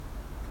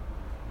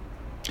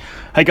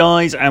Hey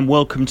guys, and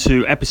welcome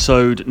to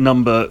episode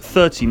number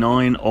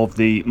 39 of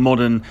the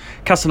Modern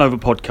Casanova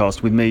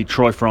podcast with me,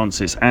 Troy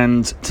Francis.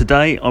 And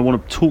today I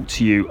want to talk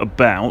to you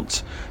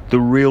about the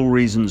real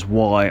reasons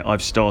why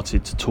I've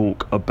started to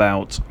talk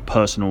about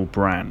personal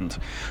brand.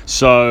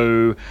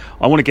 So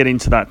I want to get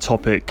into that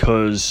topic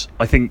because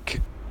I think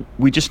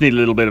we just need a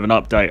little bit of an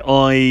update.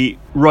 I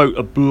wrote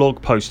a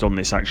blog post on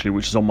this actually,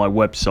 which is on my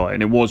website,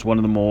 and it was one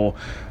of the more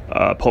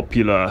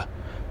popular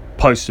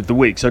post of the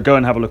week, so go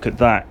and have a look at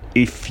that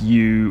if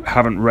you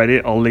haven't read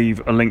it. I'll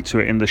leave a link to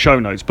it in the show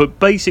notes. But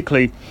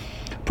basically,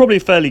 probably a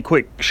fairly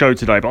quick show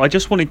today, but I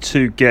just wanted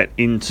to get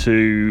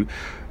into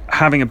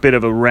having a bit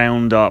of a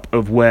roundup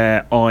of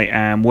where I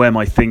am, where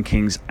my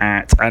thinking's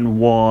at,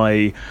 and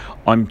why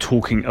I'm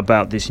talking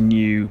about this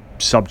new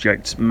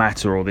subject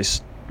matter, or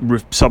this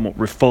somewhat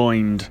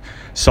refined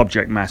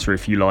subject matter,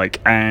 if you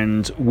like,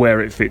 and where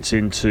it fits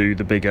into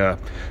the bigger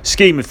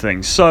scheme of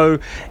things. So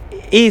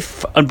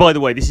and by the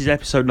way, this is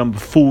episode number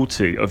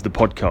 40 of the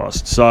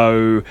podcast,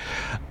 so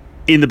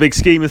in the big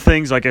scheme of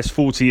things, I guess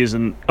 40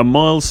 isn't a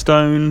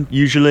milestone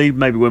usually.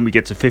 Maybe when we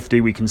get to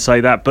 50 we can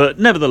say that, but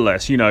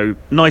nevertheless,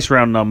 nice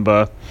round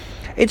number.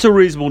 It's a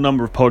reasonable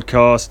number of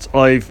podcasts.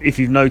 If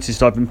you've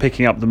noticed, I've been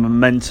picking up the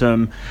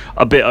momentum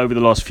a bit over the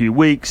last few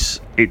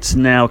weeks. It's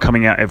now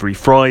coming out every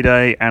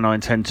Friday, and I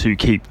intend to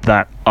keep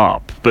that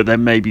up. But there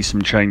may be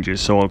some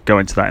changes, so I'll go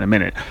into that in a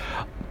minute.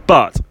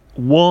 But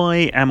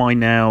why am I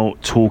now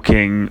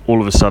talking all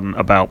of a sudden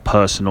about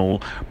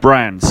personal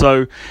brand?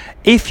 So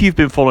if you've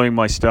been following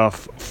my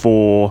stuff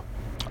for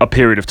a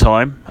period of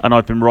time, and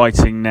I've been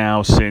writing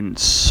now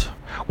since...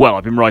 Well,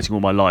 I've been writing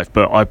all my life,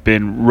 but I've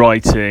been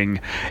writing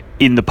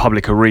in the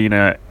public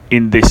arena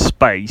in this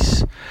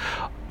space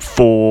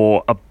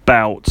for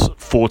about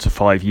 4 to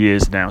 5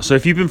 years now. So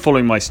if you've been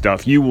following my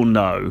stuff, you will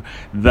know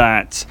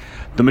that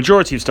the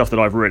majority of stuff that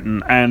I've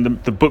written and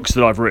the books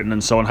that I've written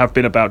and so on have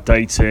been about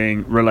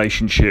dating,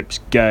 relationships,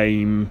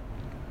 game,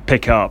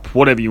 pickup,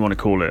 whatever you want to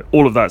call it,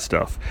 all of that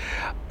stuff.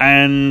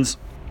 And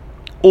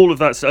all of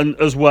that, and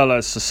as well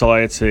as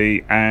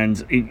society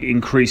and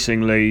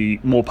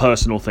increasingly more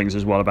personal things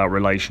as well, about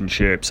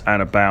relationships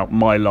and about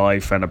my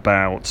life and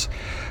about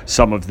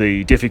some of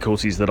the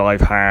difficulties that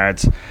I've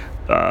had,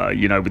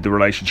 with the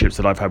relationships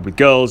that I've had with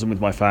girls and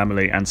with my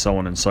family and so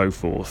on and so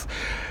forth.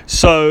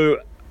 So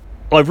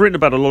I've written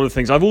about a lot of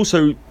things. I've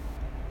also,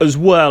 as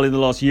well, in the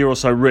last year or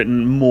so,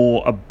 written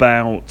more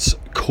about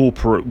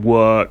corporate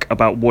work,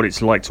 about what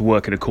it's like to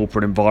work in a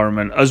corporate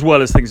environment, as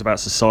well as things about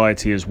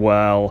society as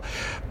well,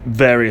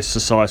 various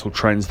societal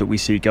trends that we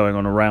see going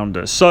on around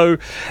us. So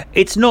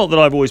it's not that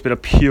I've always been a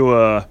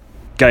pure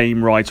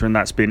game writer and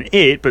that's been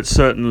it, but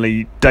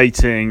certainly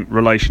dating,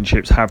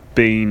 relationships have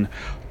been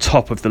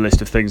top of the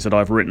list of things that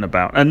I've written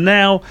about. And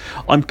now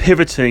I'm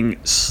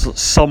pivoting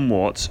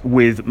somewhat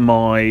with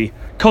my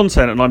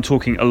content, and I'm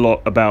talking a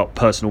lot about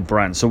personal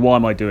brand. So why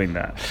am I doing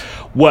that?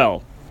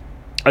 Well,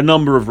 a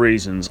number of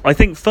reasons. I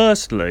think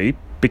firstly,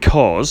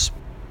 because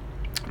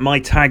my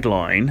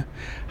tagline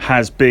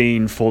has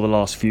been for the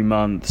last few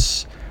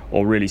months,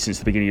 or really since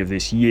the beginning of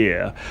this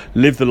year,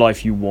 live the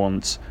life you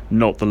want,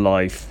 not the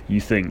life you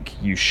think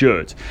you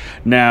should.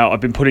 Now,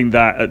 I've been putting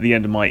that at the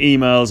end of my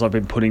emails. I've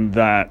been putting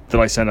that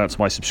I send out to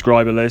my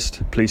subscriber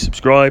list. Please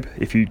subscribe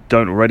if you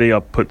don't already.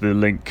 I'll put the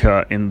link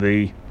in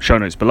the show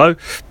notes below.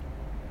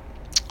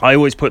 I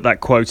always put that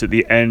quote at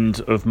the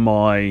end of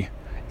my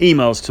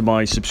emails to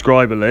my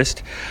subscriber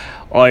list.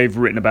 I've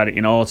written about it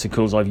in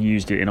articles, I've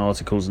used it in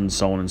articles and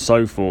so on and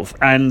so forth.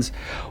 And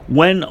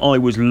when I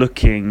was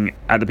looking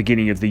at the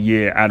beginning of the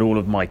year at all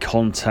of my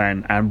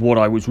content and what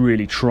I was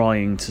really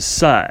trying to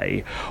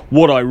say,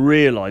 what I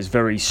realised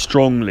very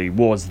strongly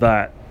was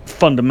that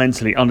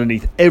fundamentally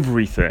underneath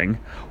everything,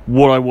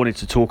 what I wanted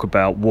to talk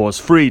about was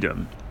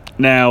freedom.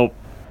 Now,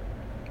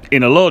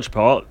 in a large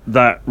part,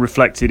 that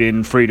reflected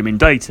in freedom in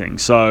dating.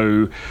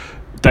 So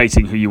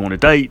dating who you want to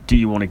date. Do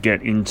you want to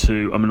get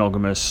into a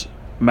monogamous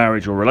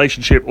marriage or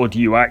relationship, or do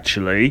you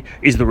actually,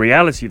 is the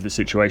reality of the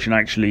situation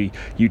actually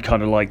you'd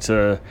kind of like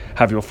to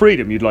have your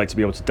freedom, you'd like to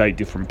be able to date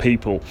different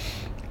people?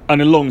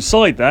 And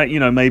alongside that,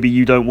 maybe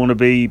you don't want to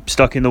be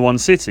stuck in the one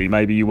city,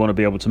 maybe you want to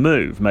be able to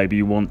move, maybe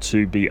you want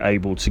to be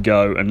able to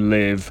go and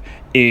live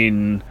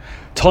in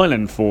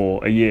Thailand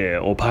for a year,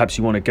 or perhaps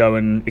you want to go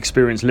and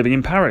experience living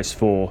in Paris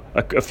for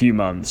a few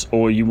months,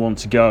 or you want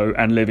to go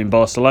and live in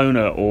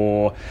Barcelona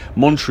or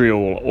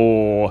Montreal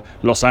or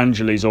Los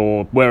Angeles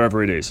or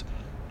wherever it is.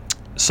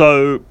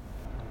 So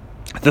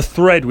the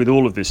thread with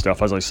all of this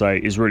stuff, as I say,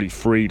 is really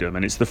freedom,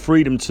 and it's the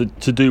freedom to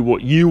do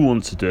what you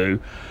want to do,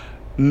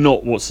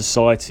 not what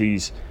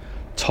society's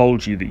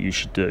told you that you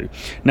should do.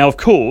 Now, of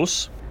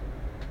course,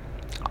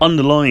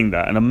 underlying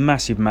that, and a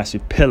massive,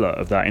 massive pillar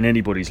of that in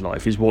anybody's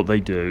life, is what they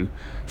do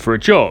for a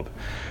job,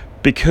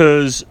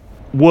 because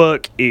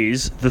work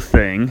is the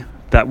thing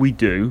that we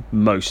do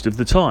most of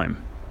the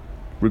time.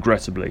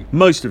 Regrettably,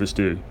 most of us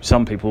do.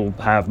 Some people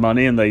have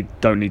money and they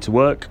don't need to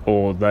work,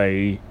 or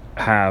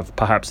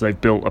perhaps they've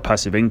built a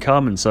passive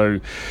income and so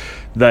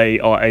they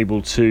are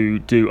able to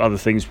do other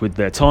things with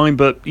their time.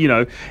 But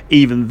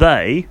even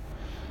they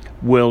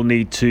will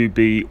need to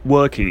be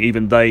working.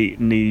 Even they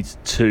need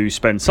to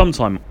spend some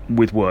time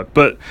with work.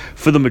 But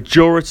for the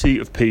majority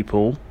of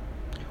people,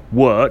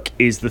 work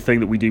is the thing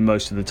that we do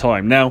most of the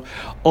time. Now,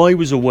 I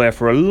was aware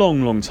for a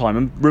long, long time,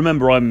 and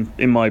remember, I'm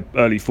in my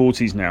early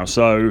 40s now,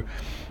 so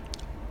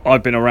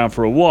I've been around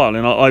for a while,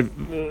 and I've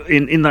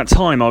in that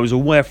time, I was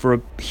aware for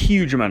a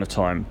huge amount of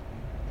time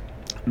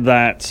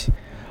that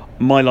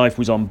my life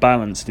was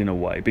unbalanced in a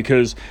way,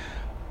 because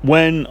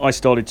when I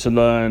started to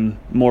learn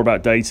more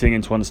about dating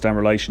and to understand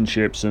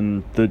relationships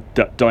and the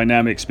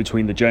dynamics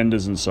between the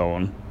genders and so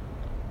on,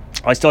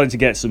 I started to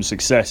get some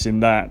success in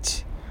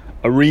that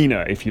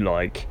arena, if you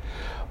like.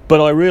 But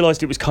I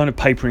realised it was kind of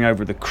papering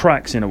over the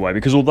cracks in a way,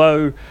 because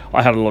although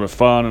I had a lot of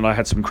fun and I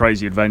had some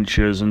crazy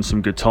adventures and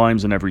some good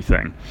times and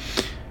everything,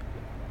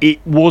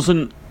 it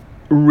wasn't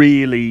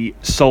really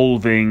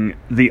solving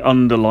the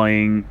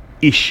underlying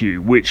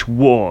issue, which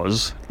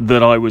was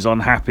that I was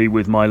unhappy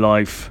with my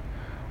life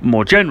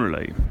more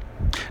generally.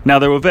 Now,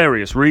 there were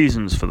various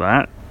reasons for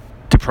that.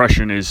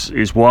 Depression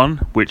is one,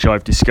 which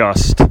I've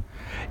discussed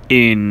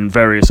in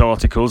various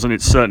articles, and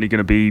it's certainly going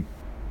to be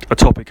a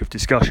topic of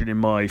discussion in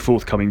my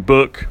forthcoming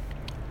book,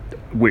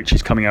 which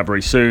is coming out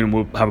very soon.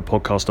 We'll have a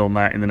podcast on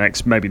that in the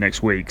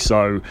next week,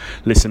 so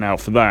listen out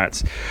for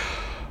that.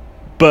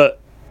 But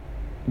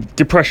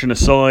depression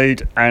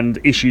aside, and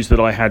issues that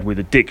I had with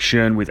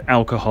addiction, with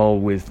alcohol,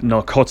 with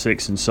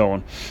narcotics and so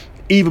on,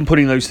 even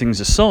putting those things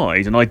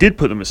aside, and I did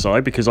put them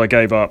aside because I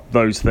gave up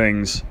those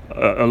things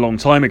a long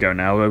time ago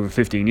now, over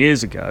 15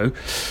 years ago,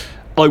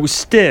 I was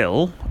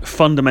still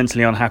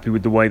fundamentally unhappy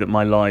with the way that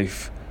my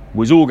life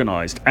was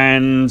organised,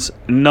 and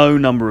no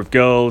number of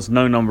girls,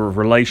 no number of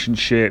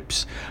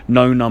relationships,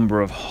 no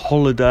number of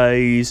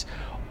holidays,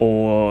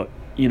 or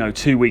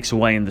 2 weeks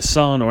away in the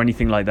sun or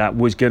anything like that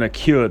was going to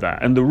cure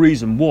that. And the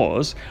reason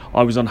was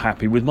I was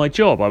unhappy with my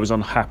job. I was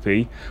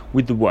unhappy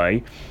with the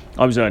way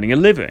I was earning a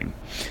living.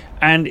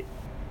 And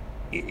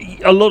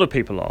a lot of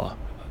people are.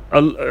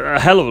 A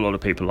hell of a lot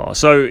of people are.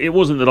 So it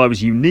wasn't that I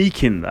was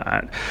unique in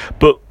that.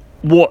 But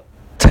what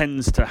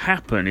tends to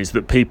happen is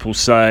that people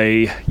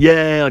say,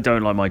 yeah, I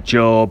don't like my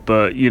job,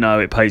 but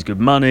it pays good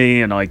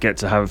money and I get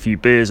to have a few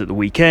beers at the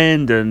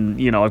weekend, and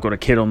I've got a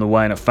kid on the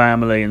way and a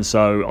family, and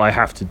so I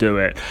have to do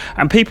it.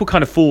 And people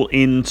kind of fall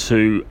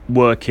into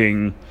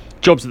working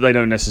jobs that they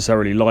don't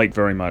necessarily like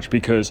very much,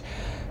 because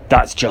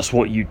that's just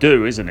what you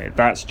do, isn't it?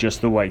 That's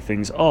just the way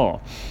things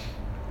are.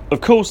 Of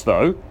course,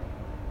 though,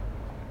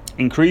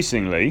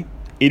 increasingly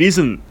it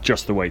isn't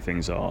just the way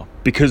things are,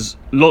 because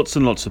lots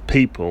and lots of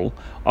people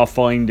are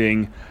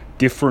finding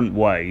different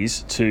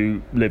ways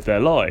to live their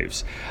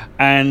lives.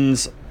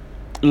 And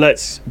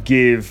let's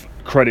give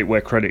credit where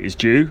credit is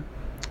due.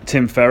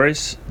 Tim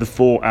Ferriss, The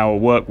 4-Hour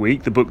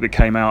Workweek, the book that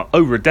came out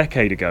over a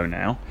decade ago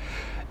now,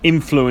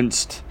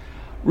 influenced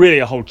really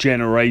a whole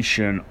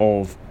generation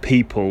of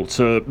people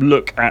to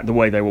look at the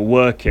way they were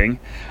working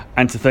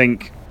and to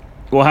think,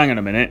 well, hang on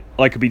a minute,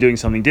 I could be doing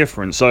something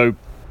different. So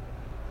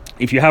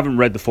if you haven't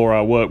read The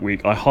 4-Hour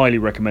Workweek, I highly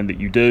recommend that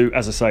you do.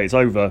 As I say, it's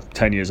over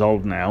 10 years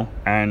old now,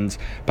 and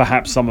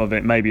perhaps some of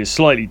it maybe is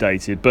slightly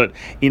dated, but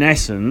in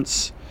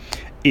essence,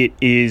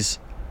 it's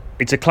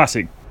a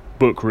classic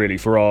book really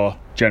for our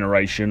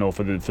generation, or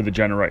for the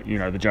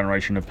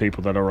generation of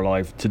people that are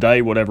alive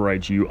today, whatever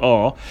age you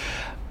are.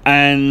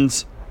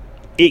 And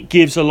it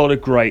gives a lot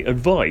of great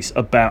advice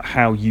about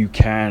how you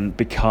can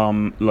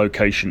become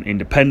location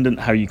independent,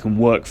 how you can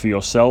work for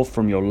yourself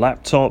from your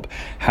laptop,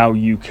 how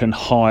you can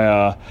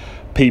hire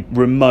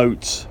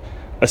remote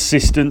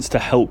assistants to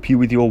help you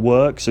with your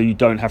work so you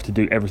don't have to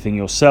do everything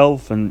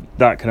yourself, and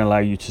that can allow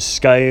you to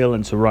scale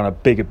and to run a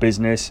bigger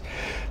business.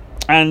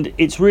 And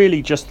it's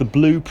really just the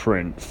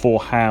blueprint for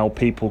how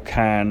people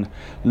can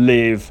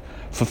live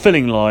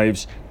fulfilling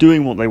lives,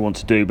 doing what they want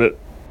to do, but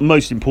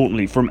most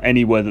importantly from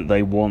anywhere that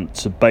they want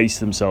to base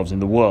themselves in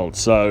the world.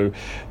 So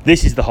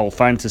this is the whole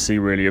fantasy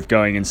really of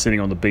going and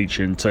sitting on the beach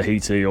in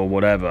Tahiti or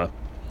whatever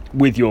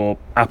with your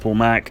Apple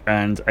Mac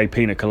and a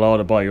pina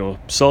colada by your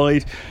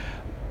side,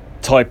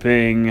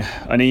 typing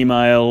an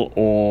email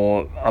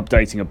or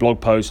updating a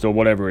blog post or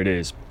whatever it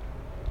is,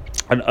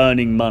 and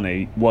earning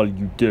money while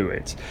you do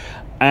it.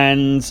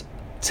 And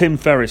Tim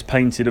Ferriss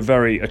painted a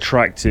very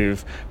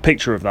attractive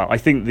picture of that. I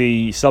think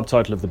the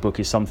subtitle of the book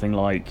is something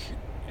like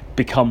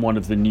Become One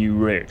of the New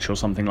Rich or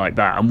something like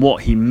that. And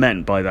what he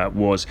meant by that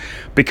was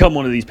become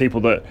one of these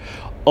people that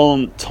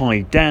aren't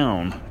tied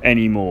down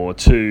anymore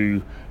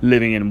to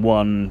living in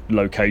one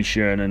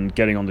location and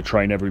getting on the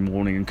train every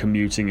morning and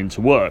commuting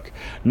into work.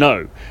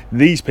 No,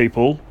 these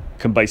people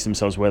can base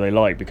themselves where they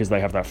like because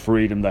they have that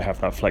freedom, they have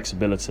that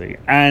flexibility.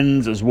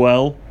 And as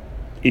well,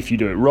 if you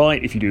do it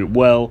right, if you do it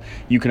well,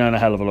 you can earn a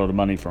hell of a lot of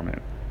money from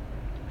it.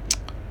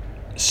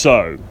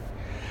 So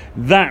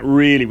that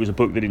really was a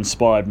book that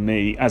inspired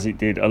me, as it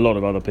did a lot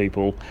of other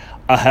people,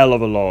 a hell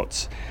of a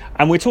lot.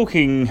 And we're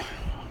talking,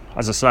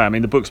 as I say, I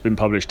mean, the book's been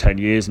published 10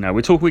 years now.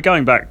 We're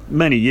going back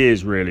many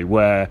years, really,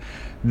 where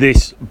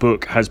this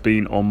book has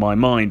been on my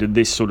mind and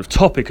this sort of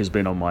topic has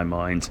been on my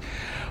mind.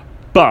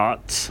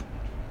 But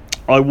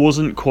I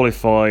wasn't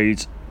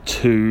qualified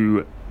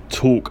to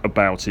talk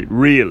about it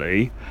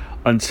really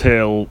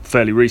until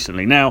fairly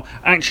recently. Now,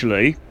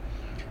 actually,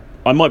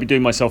 I might be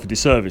doing myself a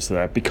disservice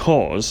there,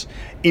 because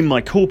in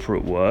my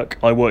corporate work,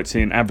 I worked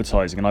in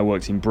advertising and I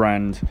worked in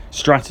brand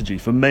strategy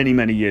for many,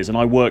 many years. And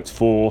I worked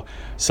for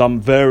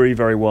some very,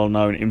 very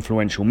well-known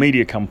influential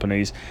media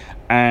companies.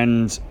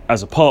 And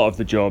as a part of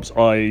the jobs,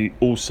 I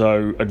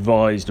also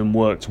advised and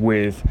worked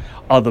with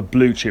other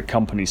blue chip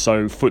companies,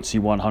 so FTSE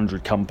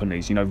 100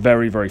 companies,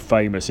 very, very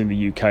famous in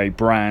the UK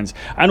brands,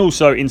 and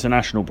also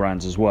international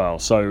brands as well.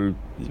 So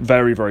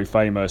very, very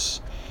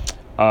famous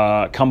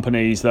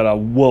companies that are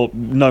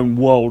known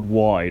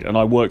worldwide, and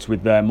I worked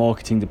with their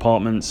marketing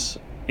departments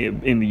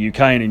in the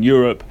UK and in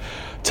Europe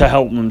to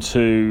help them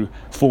to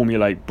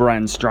formulate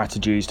brand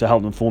strategies, to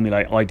help them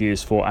formulate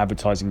ideas for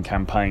advertising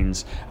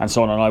campaigns and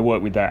so on. And I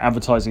worked with their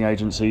advertising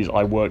agencies,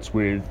 I worked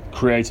with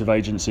creative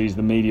agencies,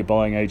 the media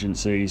buying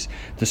agencies,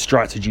 the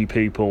strategy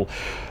people.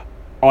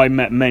 I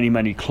met many,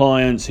 many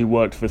clients who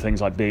worked for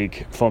things like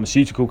big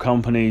pharmaceutical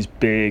companies,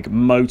 big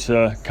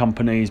motor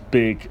companies,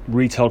 big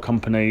retail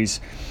companies,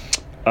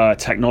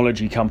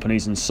 technology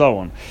companies, and so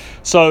on.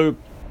 So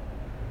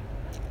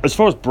as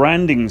far as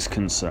branding's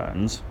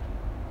concerned,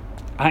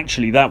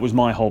 actually that was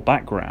my whole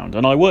background,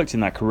 and I worked in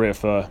that career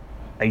for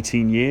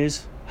 18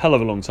 years, hell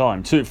of a long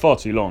time, far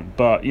too long,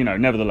 but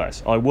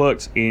nevertheless, I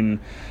worked in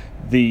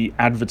the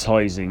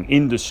advertising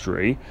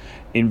industry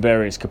in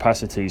various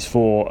capacities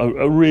for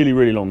a really,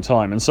 really long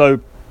time. And so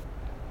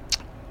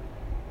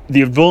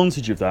the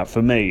advantage of that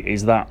for me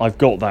is that I've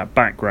got that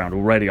background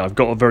already. I've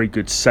got a very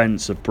good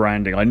sense of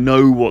branding. I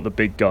know what the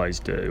big guys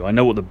do. I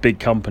know what the big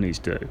companies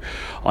do.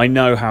 I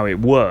know how it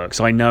works.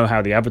 I know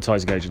how the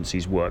advertising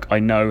agencies work. I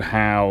know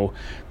how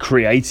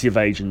creative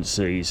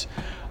agencies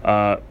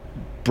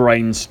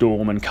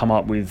brainstorm and come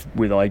up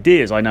with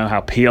ideas. I know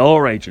how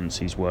PR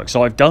agencies work.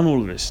 So I've done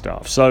all of this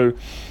stuff. So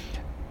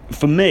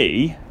for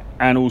me,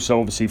 and also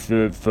obviously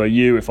for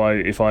you, if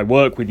I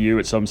work with you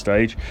at some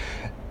stage,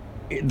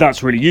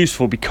 that's really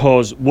useful,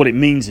 because what it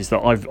means is that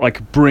I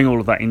could bring all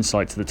of that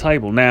insight to the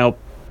table. Now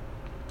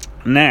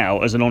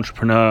as an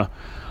entrepreneur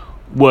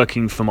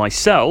working for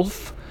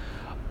myself,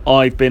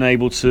 I've been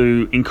able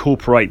to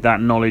incorporate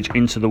that knowledge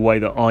into the way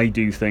that I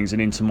do things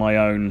and into my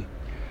own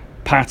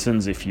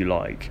patterns, if you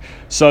like.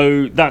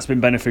 So that's been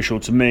beneficial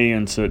to me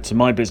and to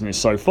my business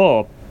so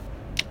far.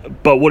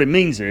 But what it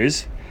means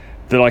is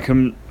that I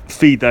can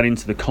feed that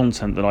into the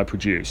content that I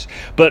produce.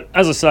 But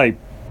as I say,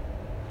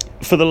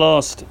 for the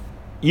last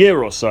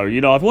year or so,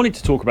 I've wanted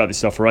to talk about this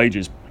stuff for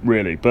ages,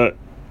 really, but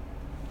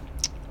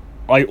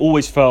I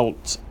always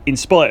felt, in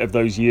spite of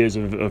those years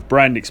of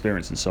brand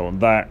experience and so on,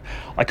 that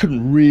I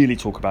couldn't really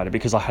talk about it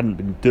because I hadn't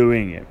been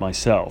doing it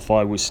myself.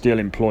 I was still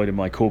employed in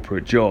my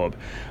corporate job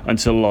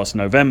until last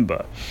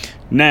November.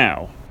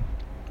 Now,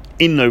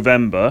 in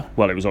November,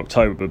 well, it was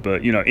October,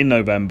 but in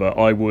November,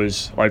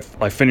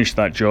 I finished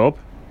that job,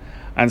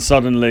 and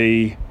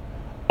suddenly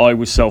I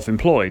was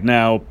self-employed.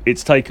 Now, it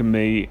took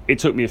me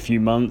a few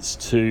months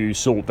to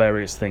sort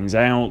various things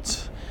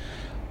out.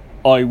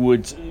 I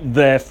would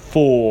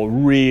therefore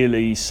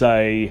really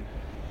say,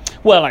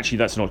 well, actually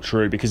that's not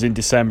true, because in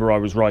December I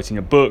was writing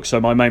a book. So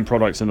my main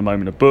products at the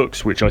moment are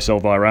books, which I sell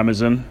via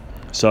Amazon.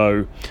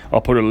 So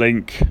I'll put a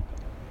link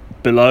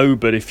below,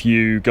 but if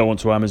you go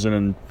onto Amazon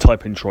and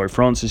type in Troy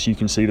Francis, you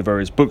can see the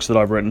various books that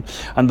I've written,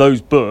 and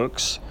those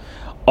books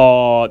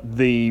are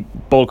the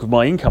bulk of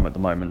my income at the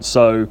moment.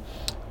 So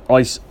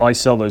I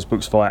sell those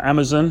books via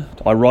Amazon.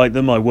 I write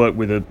them. I work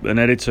with an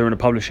editor and a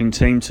publishing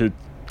team to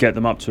get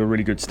them up to a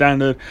really good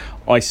standard.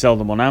 I sell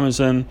them on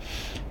Amazon.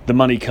 The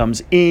money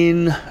comes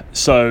in.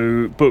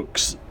 So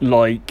books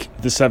like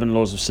The 7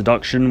 Laws of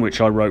Seduction, which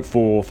I wrote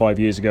 4 or 5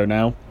 years ago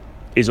now,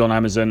 is on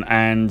Amazon,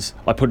 and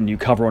I put a new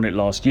cover on it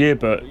last year,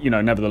 but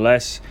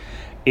nevertheless,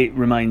 it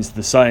remains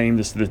the same.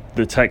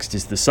 The text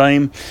is the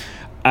same,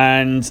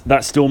 and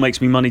that still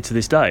makes me money to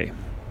this day.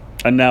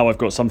 And now I've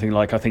got something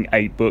like, I think,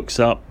 8 books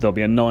up. There'll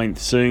be a 9th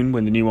soon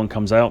when the new one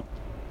comes out.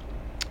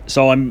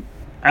 So I'm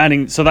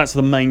adding, so that's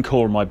the main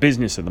core of my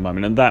business at the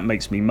moment, and that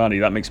makes me money.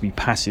 That makes me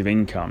passive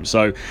income.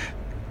 So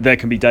there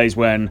can be days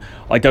when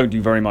I don't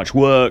do very much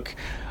work,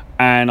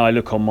 and I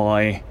look on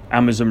my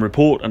Amazon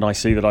report and I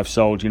see that I've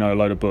sold, a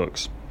load of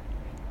books.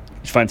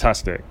 It's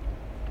fantastic.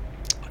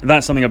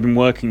 That's something I've been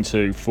working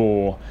to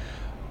for,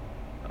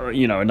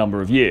 a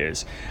number of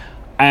years.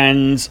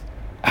 And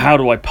how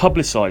do I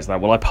publicize that?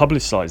 Well, I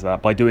publicize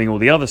that by doing all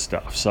the other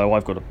stuff. So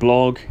I've got a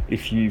blog.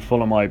 If you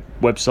follow my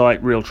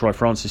website,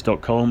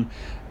 realtroyfrancis.com,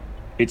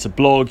 it's a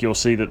blog. You'll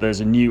see that there's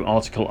a new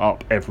article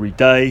up every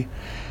day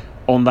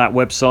on that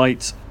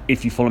website.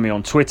 If you follow me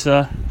on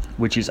Twitter,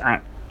 which is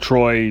at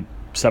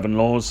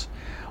Troy7Laws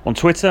on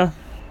Twitter,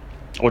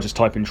 or just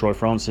type in Troy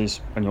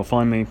Francis and you'll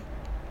find me,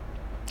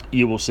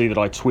 you will see that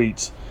I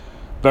tweet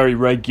very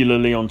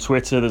regularly on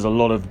Twitter. There's a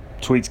lot of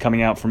tweets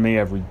coming out from me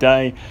every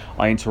day.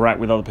 I interact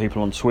with other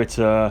people on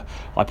Twitter.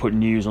 I put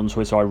news on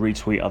Twitter. I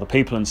retweet other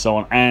people and so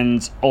on.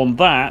 And on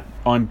that,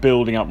 I'm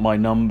building up my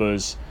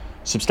numbers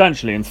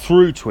substantially. And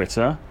through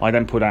Twitter, I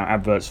then put out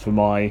adverts for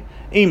my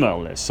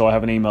email list. So I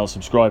have an email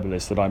subscriber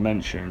list that I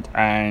mentioned,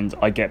 and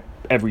I get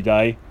every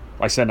day.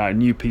 I send out a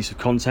new piece of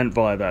content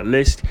via that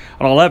list,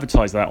 and I'll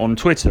advertise that on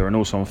Twitter and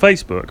also on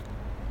Facebook.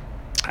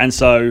 And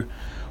so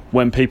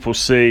when people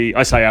see,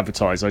 I say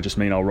advertise, I just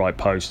mean I'll write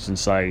posts and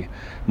say,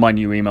 my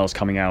new email's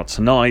coming out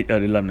tonight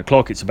at 11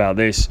 o'clock, it's about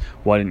this,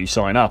 why don't you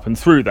sign up? And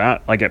through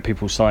that, I get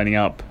people signing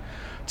up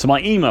to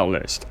my email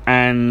list.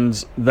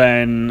 So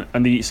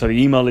the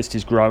email list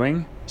is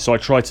growing. So I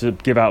try to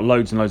give out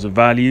loads and loads of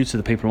value to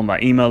the people on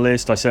that email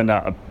list.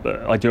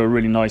 I do a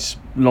really nice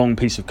long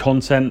piece of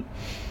content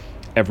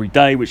every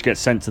day, which gets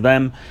sent to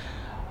them.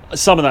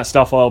 Some of that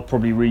stuff I'll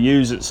probably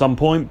reuse at some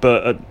point,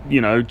 but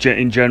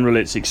in general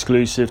it's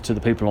exclusive to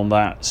the people on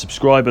that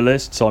subscriber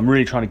list. So I'm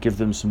really trying to give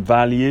them some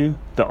value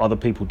that other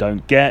people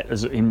don't get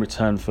as in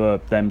return for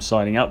them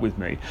signing up with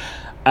me.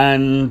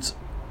 And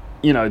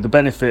the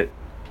benefit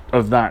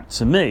of that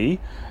to me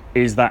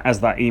is that as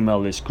that email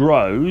list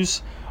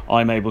grows,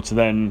 I'm able to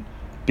then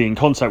be in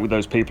contact with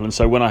those people. And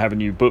so when I have a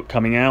new book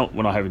coming out,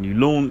 when I have a new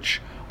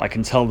launch, I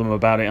can tell them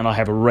about it, and I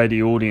have a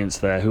ready audience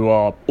there who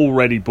are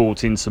already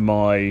bought into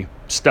my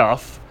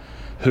stuff,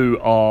 who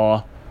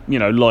are,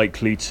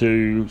 likely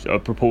to, a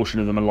proportion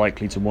of them are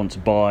likely to want to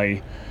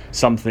buy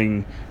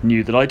something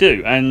new that I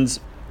do. And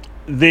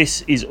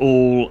this is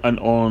all an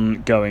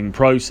ongoing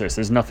process.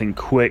 There's nothing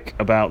quick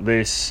about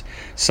this.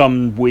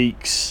 Some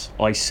weeks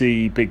I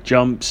see big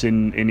jumps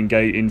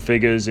in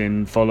figures,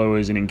 in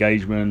followers, in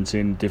engagement,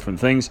 in different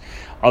things.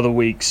 Other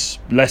weeks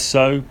less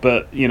so,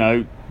 but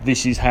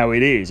this is how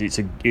it is.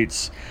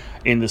 It's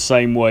in the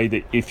same way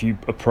that if you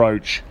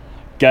approach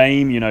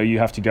game, you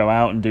have to go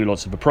out and do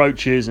lots of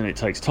approaches, and it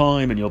takes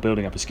time, and you're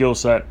building up a skill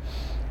set.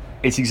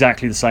 It's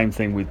exactly the same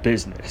thing with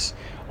business.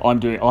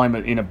 I'm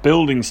in a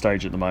building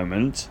stage at the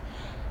moment,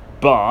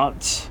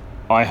 but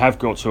I have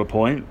got to a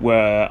point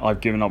where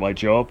I've given up my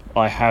job.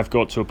 I have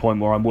got to a point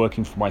where I'm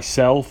working for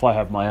myself. I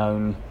have my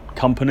own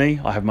company.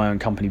 I have my own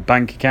company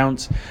bank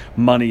account.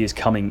 Money is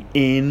coming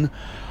in.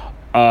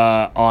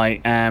 I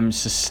am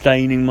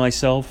sustaining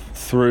myself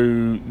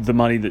through the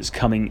money that's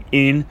coming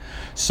in.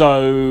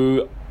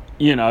 So,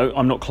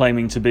 I'm not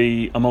claiming to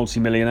be a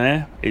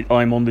multi-millionaire.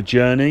 I'm on the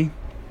journey,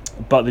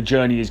 but the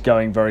journey is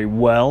going very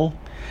well.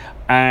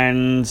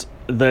 And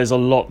there's a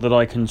lot that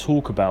I can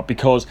talk about,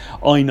 because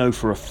I know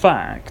for a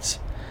fact,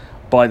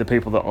 by the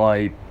people that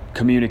I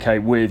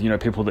communicate with,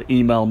 people that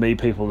email me,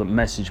 people that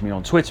message me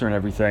on Twitter and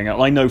everything,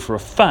 I know for a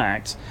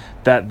fact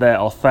that there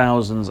are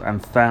thousands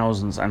and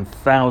thousands and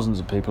thousands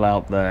of people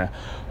out there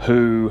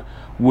who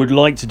would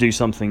like to do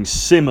something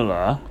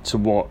similar to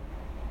what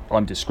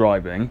I'm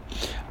describing.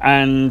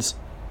 And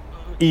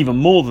even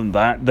more than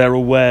that, they're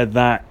aware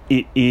that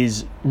it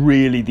is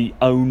really the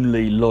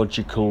only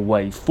logical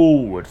way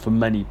forward for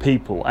many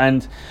people.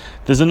 And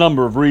there's a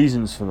number of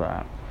reasons for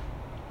that.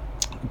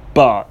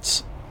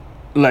 But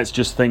let's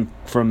just think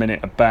for a minute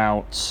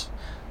about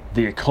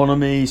the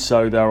economy.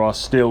 So there are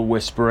still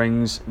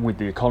whisperings with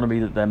the economy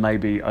that there may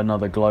be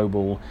another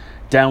global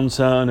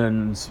downturn,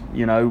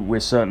 and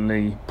we're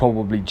certainly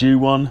probably due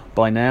one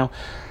by now.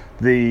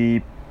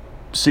 The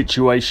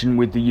situation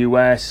with the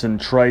US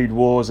and trade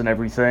wars and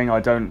everything, I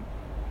don't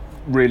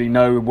really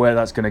know where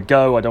that's going to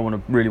go. I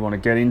don't really want to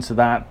get into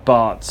that,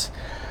 but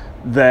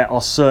there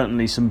are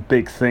certainly some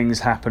big things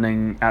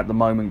happening at the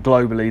moment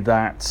globally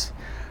that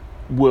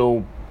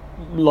will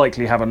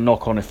likely have a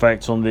knock-on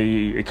effect on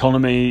the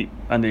economy,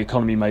 and the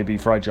economy may be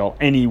fragile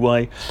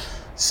anyway,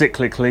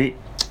 cyclically.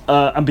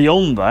 And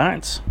beyond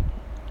that,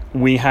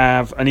 we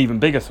have an even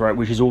bigger threat,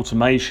 which is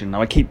automation.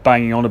 Now, I keep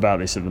banging on about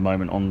this at the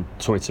moment on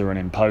Twitter and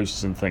in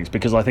posts and things,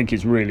 because I think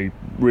it's really,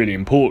 really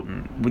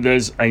important.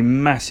 There's a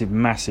massive,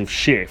 massive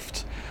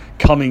shift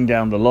coming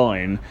down the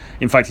line.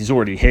 In fact, it's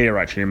already here,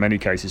 actually, in many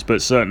cases,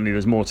 but certainly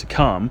there's more to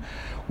come,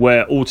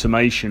 where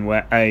automation,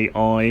 where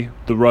AI,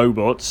 the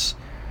robots,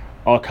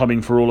 are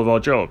coming for all of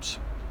our jobs.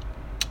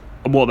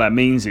 And what that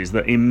means is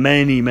that in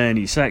many,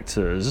 many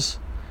sectors,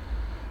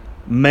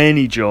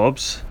 many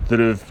jobs that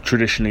have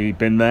traditionally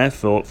been there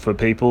for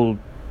people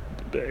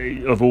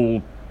of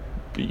all,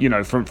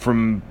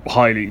 from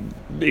highly,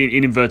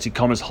 in inverted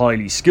commas,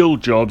 highly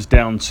skilled jobs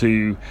down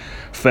to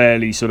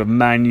fairly sort of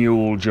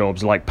manual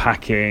jobs like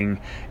packing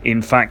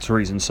in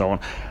factories and so on.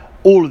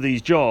 All of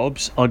these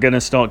jobs are going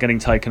to start getting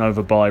taken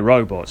over by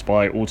robots,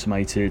 by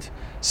automated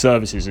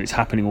services. It's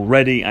happening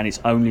already, and it's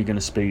only going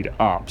to speed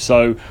up.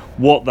 So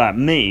what that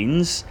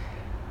means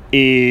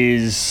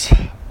is,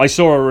 I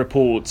saw a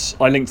report,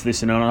 I linked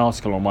this in an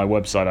article on my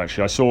website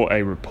actually, I saw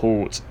a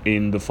report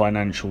in the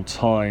Financial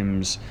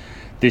Times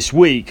this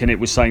week, and it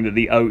was saying that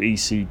the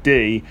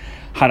OECD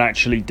had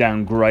actually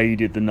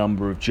downgraded the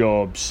number of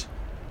jobs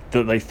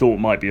that they thought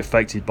might be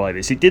affected by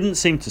this. It didn't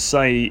seem to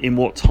say in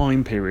what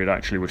time period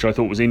actually, which I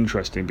thought was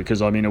interesting,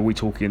 because are we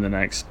talking in the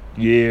next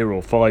year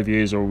or 5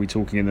 years, or are we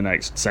talking in the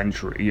next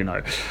century,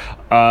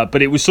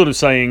 but it was sort of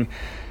saying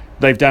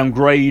they've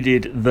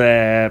downgraded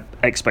their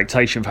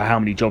expectation for how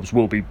many jobs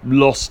will be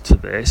lost to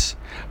this,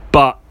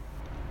 but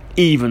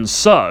even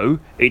so,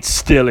 it's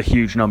still a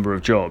huge number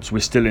of jobs. We're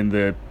still in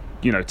the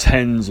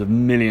tens of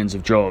millions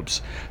of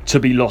jobs to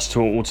be lost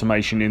to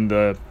automation in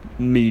the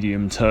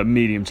medium to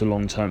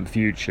long term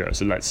future.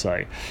 So let's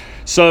say,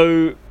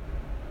 so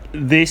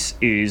this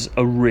is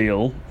a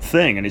real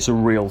thing and it's a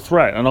real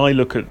threat. And I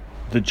look at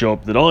the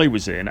job that I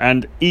was in,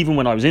 and even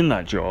when I was in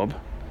that job,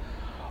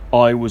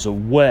 I was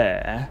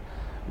aware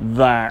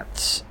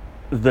that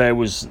there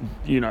was,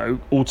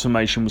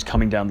 automation was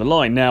coming down the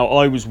line. Now,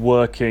 I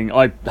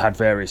had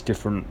various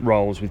different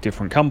roles with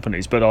different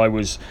companies, but I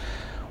was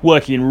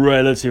working in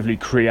relatively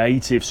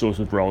creative sort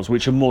of roles,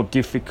 which are more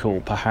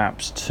difficult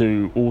perhaps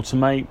to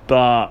automate,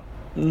 but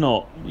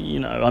not,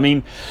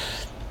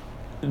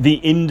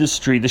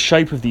 the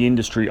shape of the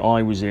industry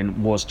I was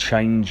in was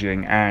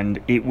changing, and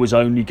it was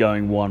only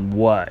going one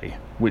way,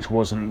 which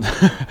wasn't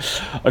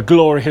a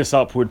glorious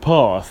upward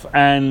path.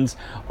 And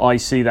I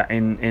see that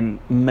in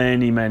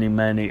many, many,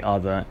 many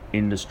other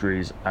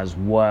industries as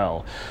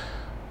well.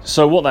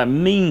 So what that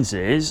means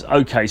is,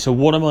 okay, so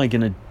what am I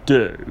going to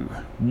do?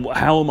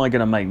 How am I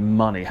going to make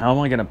money? How am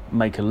I going to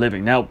make a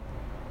living? Now,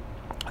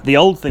 the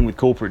old thing with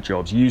corporate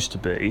jobs used to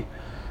be,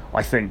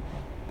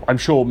 I'm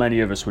sure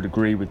many of us would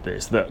agree with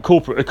this, that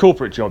a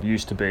corporate job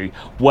used to be,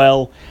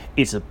 well,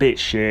 it's a bit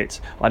shit,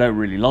 I don't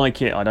really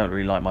like it, I don't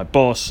really like my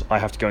boss, I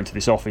have to go into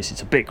this office,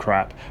 it's a bit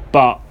crap,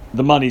 but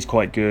the money's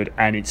quite good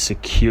and it's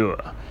secure.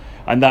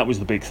 And that was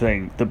the big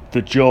thing.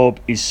 The job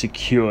is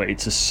secure,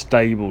 it's a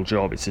stable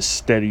job, it's a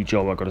steady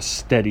job, I've got a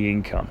steady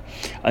income.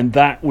 And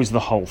that was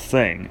the whole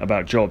thing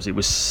about jobs, it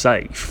was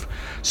safe.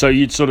 So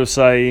you'd sort of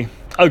say,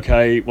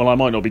 okay, well, I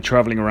might not be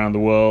travelling around the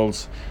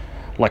world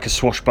like a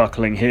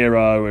swashbuckling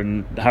hero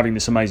and having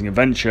this amazing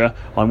adventure,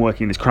 I'm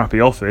working in this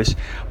crappy office,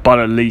 but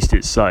at least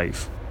it's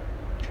safe.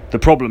 The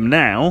problem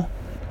now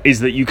is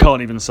that you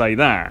can't even say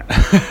that.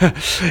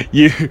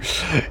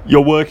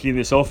 You're working in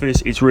this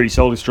office, it's really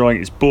soul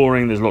destroying, it's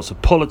boring, there's lots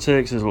of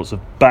politics, there's lots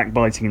of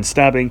backbiting and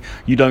stabbing,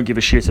 you don't give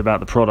a shit about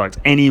the product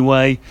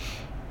anyway,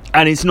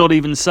 and it's not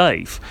even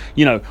safe.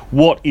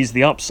 What is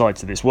the upside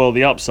to this? Well,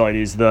 the upside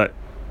is that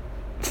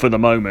for the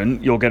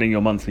moment you're getting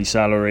your monthly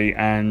salary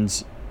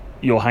and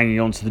you're hanging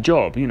on to the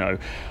job,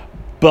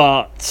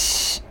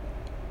 but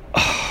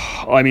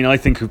I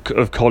think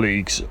of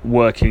colleagues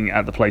working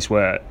at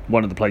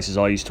one of the places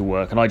I used to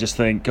work, and I just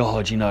think,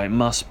 God, it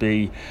must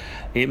be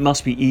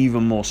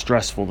even more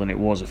stressful than it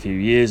was a few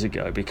years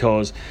ago,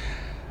 because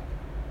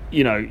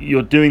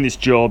you're doing this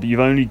job, you've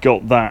only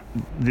got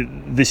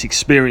this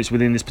experience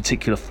within this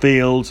particular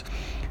field.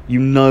 You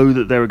know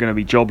that there are going to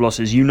be job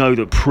losses. You know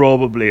that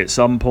probably at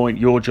some point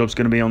your job's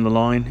going to be on the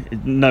line.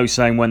 No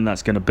saying when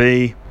that's going to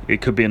be.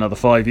 It could be another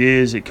 5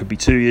 years, it could be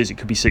 2 years, it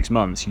could be 6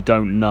 months. You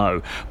don't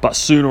know. But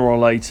sooner or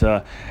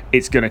later,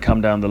 it's going to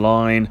come down the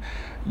line.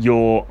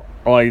 You're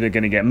either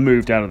going to get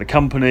moved out of the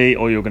company,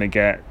 or you're going to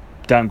get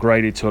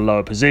downgraded to a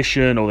lower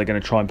position, or they're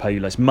going to try and pay you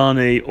less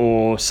money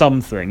or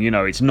something.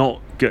 It's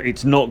not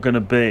going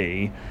to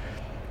be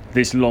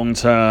this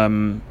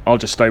long-term, I'll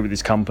just stay with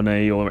this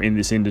company or in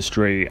this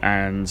industry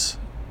and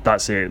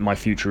that's it, my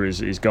future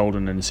is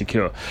golden and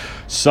secure.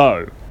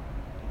 So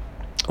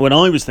when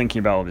I was thinking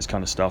about all this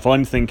kind of stuff,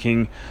 I'm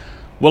thinking,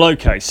 well,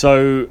 okay,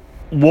 so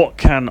what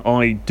can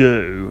I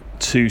do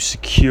to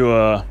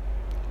secure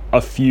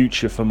a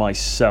future for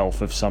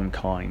myself of some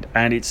kind?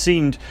 And it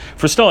seemed,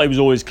 for a start, it was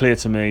always clear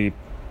to me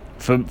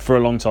for a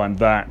long time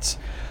that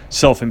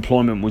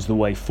self-employment was the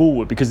way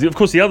forward, because of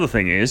course the other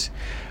thing is,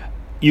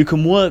 you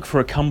can work for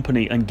a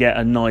company and get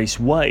a nice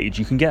wage.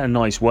 You can get a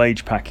nice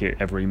wage packet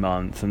every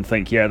month and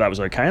think, yeah, that was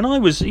okay. And I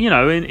was, in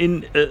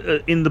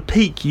the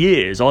peak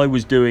years, I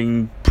was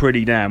doing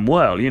pretty damn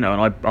well,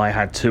 and I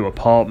had 2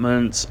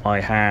 apartments, I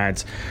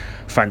had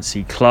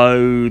fancy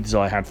clothes,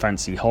 I had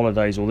fancy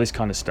holidays, all this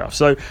kind of stuff.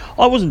 So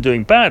I wasn't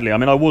doing badly.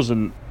 I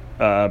wasn't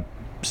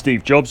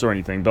Steve Jobs or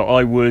anything, but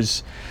I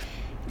was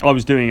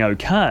doing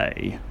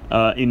okay.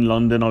 In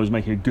London, I was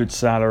making a good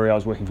salary, I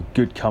was working for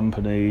good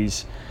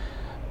companies,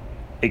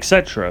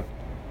 etc.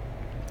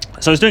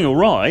 So I was doing all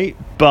right,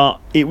 but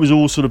it was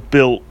all sort of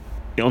built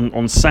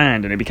on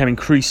sand, and it became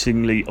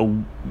increasingly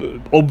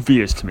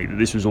obvious to me that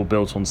this was all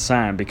built on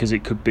sand, because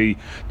the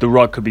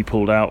rug could be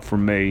pulled out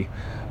from me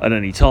at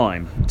any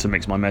time, to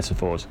mix my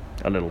metaphors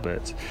a little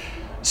bit.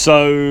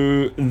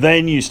 So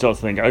then you start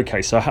to think,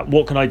 okay, so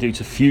what can I do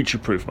to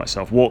future-proof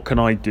myself? What can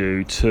I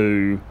do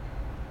to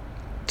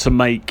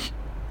make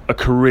a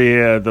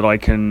career that I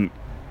can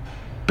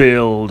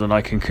build and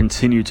I can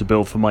continue to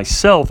build for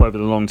myself over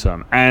the long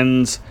term?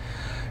 And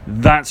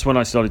that's when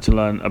I started to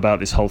learn about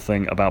this whole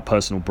thing about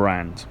personal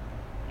brand.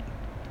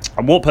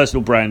 And what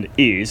personal brand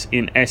is,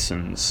 in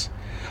essence,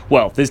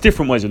 well, there's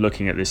different ways of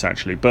looking at this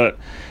actually, but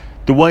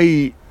the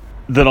way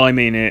that I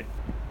mean it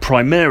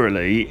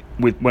primarily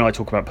when I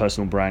talk about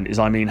personal brand is,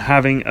 I mean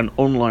having an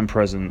online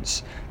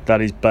presence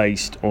that is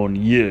based on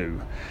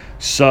you.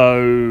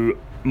 So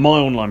my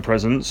online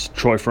presence,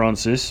 Troy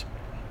Francis,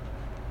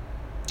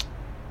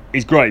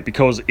 is great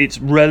because it's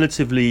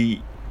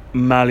relatively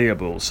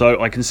malleable.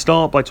 So I can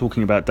start by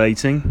talking about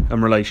dating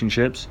and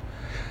relationships.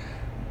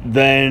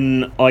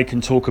 Then I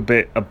can talk a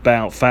bit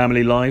about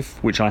family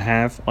life, which I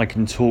have. I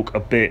can talk a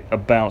bit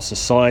about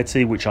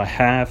society, which I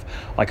have.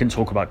 I can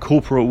talk about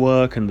corporate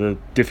work and the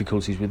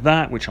difficulties with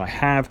that, which I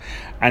have.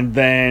 And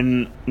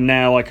then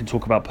now I can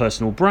talk about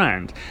personal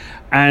brand.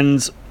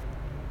 And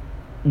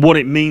what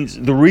it means,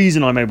 the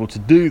reason I'm able to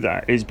do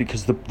that is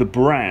because the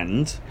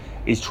brand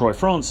is Troy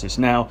Francis.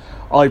 Now,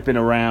 I've been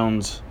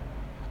around,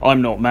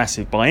 I'm not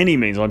massive by any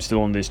means. I'm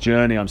still on this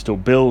journey. I'm still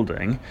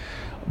building.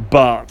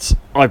 But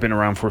I've been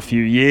around for a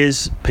few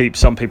years.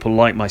 Some people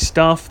like my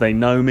stuff. They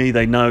know me.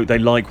 They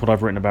like what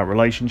I've written about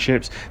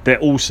relationships. They're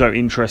also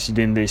interested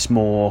in this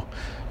more,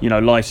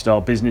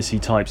 lifestyle,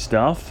 businessy type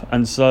stuff.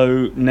 And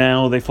so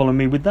now they follow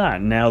me with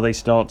that. Now they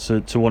start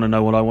to want to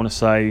know what I want to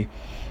say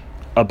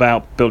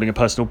about building a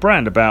personal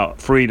brand,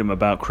 about freedom,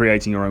 about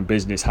creating your own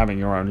business, having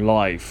your own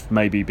life,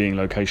 maybe being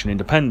location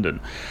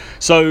independent.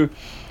 So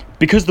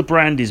because the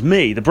brand is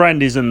me, the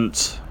brand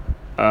isn't...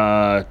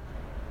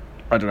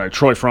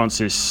 Troy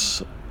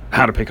Francis,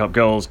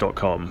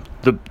 howtopickupgirls.com.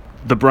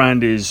 The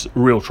brand is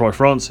real Troy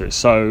Francis.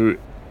 So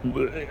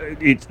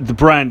the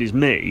brand is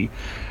me,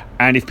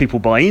 and if people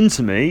buy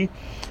into me,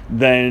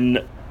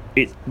 then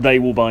they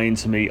will buy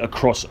into me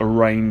across a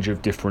range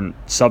of different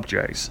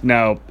subjects.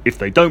 Now, if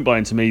they don't buy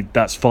into me,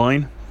 that's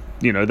fine.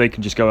 They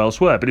can just go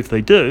elsewhere. But if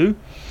they do,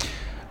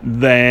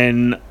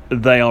 then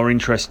they are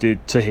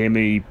interested to hear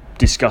me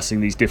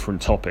discussing these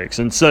different topics.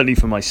 And certainly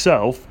for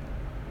myself,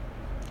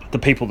 the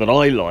people that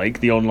I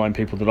like, the online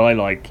people that I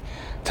like,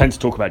 tend to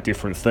talk about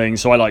different things.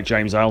 So I like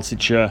James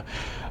Altucher.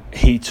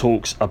 He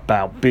talks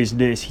about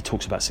business, he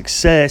talks about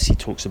success, he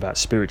talks about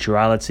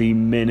spirituality,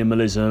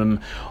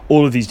 minimalism,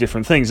 all of these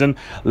different things. And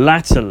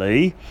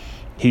latterly,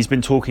 he's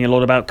been talking a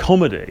lot about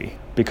comedy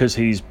because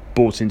he's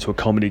bought into a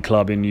comedy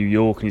club in New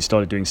York and he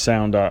started doing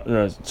stand-up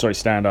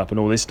and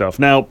all this stuff.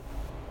 Now,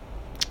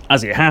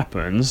 as it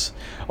happens,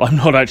 I'm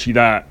not actually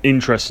that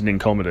interested in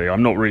comedy.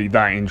 I'm not really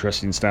that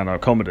interested in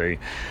stand-up comedy.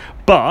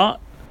 But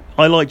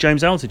I like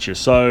James Altucher,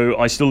 so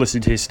I still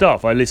listen to his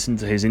stuff. I listen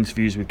to his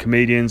interviews with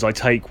comedians. I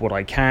take what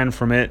I can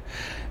from it.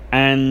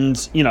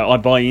 And, I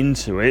buy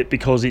into it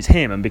because it's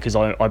him and because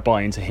I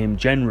buy into him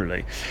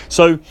generally.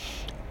 So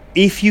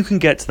if you can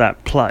get to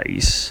that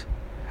place,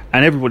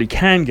 and everybody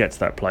can get to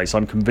that place,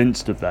 I'm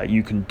convinced of that.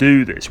 You can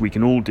do this. We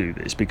can all do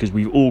this because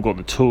we've all got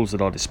the tools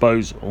at our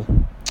disposal.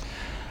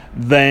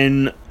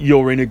 Then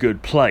you're in a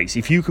good place.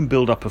 If you can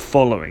build up a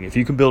following, if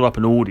you can build up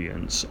an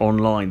audience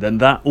online, then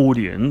that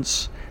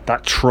audience,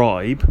 that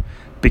tribe,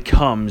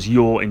 becomes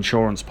your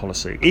insurance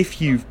policy. If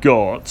you've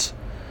got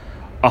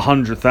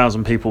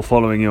 100,000 people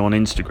following you on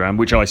Instagram,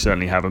 which I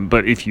certainly haven't,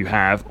 but if you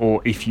have,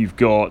 or if you've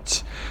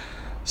got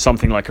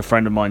something like a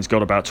friend of mine's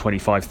got about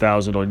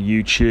 25,000 on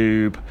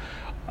YouTube,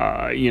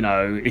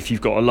 if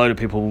you've got a load of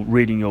people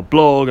reading your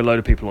blog, a load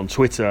of people on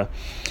Twitter,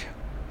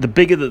 the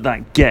bigger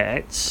that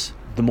gets,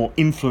 the more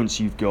influence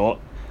you've got,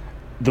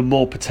 the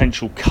more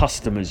potential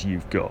customers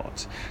you've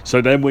got. So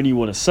then when you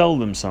want to sell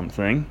them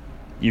something,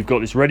 you've got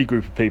this ready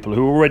group of people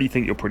who already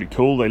think you're pretty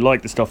cool. They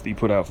like the stuff that you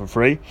put out for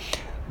free.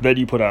 Then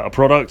you put out a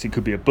product. It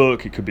could be a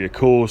book, it could be a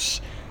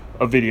course,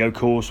 a video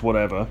course,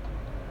 whatever.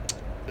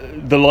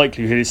 The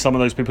likelihood is some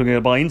of those people are going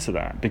to buy into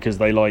that because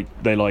they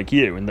like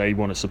you and they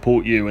want to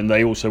support you, and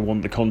they also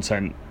want the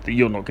content that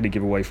you're not going to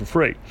give away for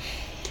free.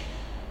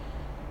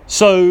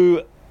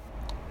 So,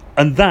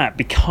 and that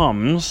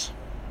becomes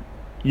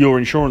your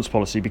insurance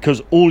policy,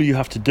 because all you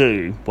have to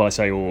do, well, I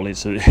say all,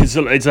 it's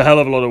a hell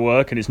of a lot of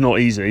work and it's not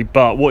easy,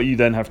 but what you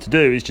then have to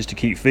do is just to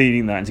keep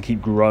feeding that and to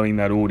keep growing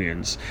that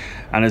audience.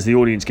 And as the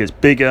audience gets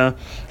bigger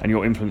and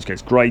your influence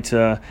gets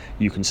greater,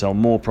 you can sell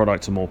more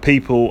product to more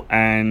people,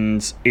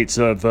 and it's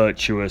a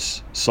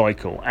virtuous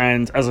cycle.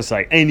 And as I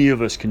say, any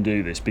of us can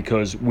do this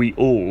because we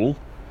all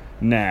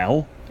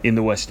now, in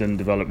the Western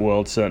developed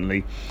world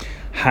certainly,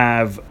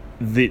 have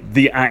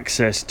the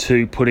access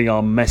to putting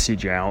our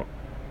message out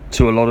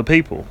to a lot of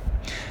people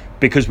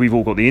because we've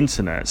all got the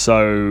internet.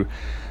 So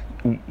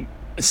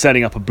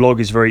setting up a blog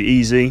is very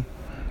easy.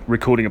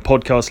 Recording a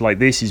podcast like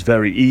this is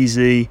very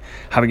easy.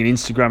 Having an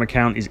Instagram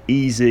account is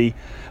easy.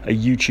 A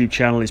YouTube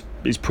channel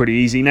is pretty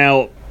easy.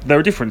 Now, there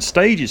are different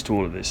stages to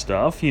all of this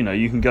stuff. You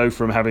can go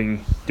from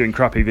doing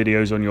crappy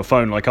videos on your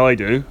phone like I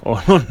do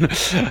on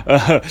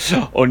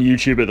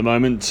YouTube at the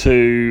moment,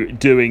 to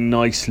doing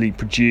nicely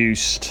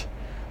produced,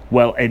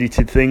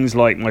 well-edited things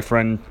like my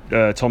friend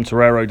Tom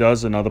Torero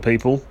does and other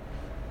people.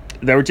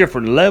 There are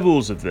different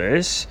levels of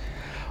this,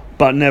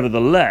 but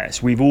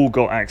nevertheless, we've all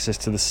got access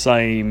to the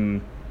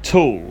same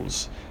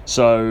tools.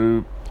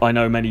 So I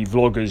know many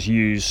vloggers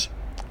use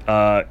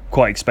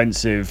quite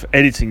expensive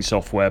editing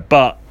software,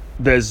 but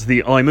there's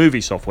the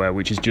iMovie software,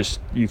 which is just,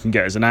 you can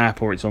get as an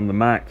app or it's on the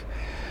Mac,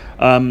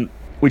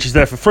 which is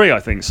there for free, I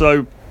think.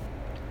 So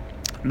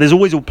there's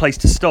always a place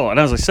to start. And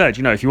as I said,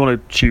 if you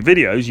want to shoot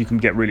videos, you can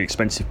get really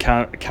expensive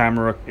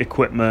camera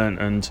equipment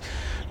and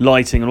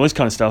lighting and all this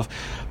kind of stuff.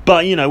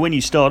 But, when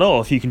you start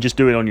off, you can just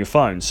do it on your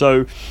phone.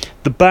 So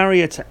the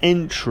barrier to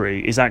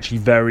entry is actually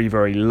very,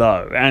 very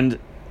low. And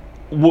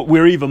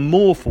we're even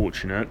more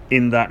fortunate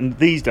in that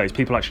these days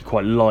people actually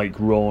quite like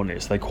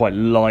rawness, they quite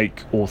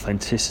like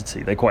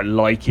authenticity, they quite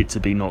like it to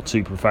be not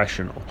too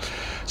professional,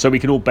 so we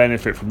can all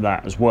benefit from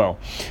that as well.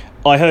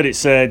 I heard it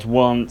said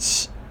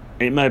once,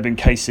 it may have been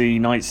Casey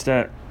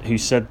Neistat who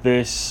said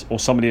this, or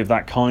somebody of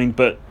that kind,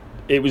 but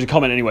it was a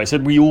comment anyway. It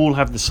said we all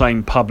have the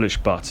same publish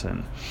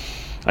button,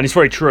 and it's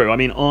very true. I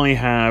mean, I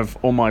have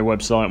on my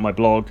website, on my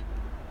blog,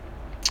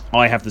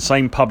 I have the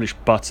same publish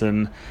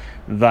button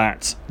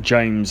that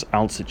James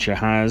Altucher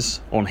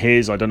has on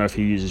his. I don't know if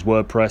he uses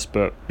WordPress,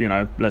 but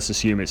let's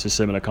assume it's a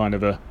similar kind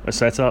of a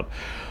setup.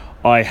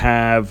 I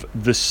have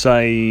the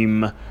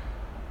same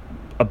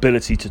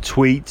ability to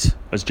tweet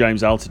as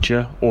James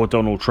Altucher or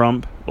Donald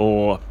Trump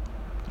or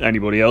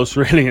anybody else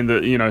really in the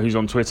who's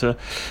on Twitter.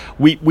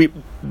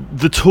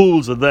 The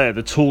tools are there,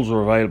 the tools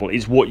are available.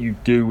 It's what you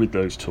do with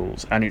those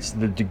tools, and it's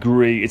the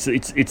degree,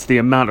 it's the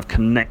amount of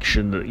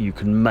connection that you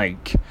can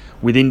make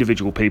with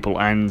individual people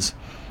and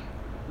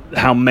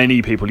how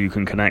many people you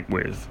can connect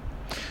with.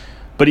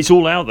 But it's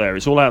all out there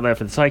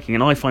for the taking,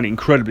 and I find it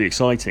incredibly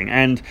exciting,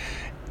 and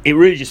it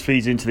really just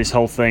feeds into this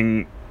whole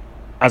thing,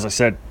 as I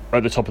said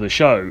at the top of the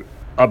show,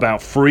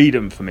 about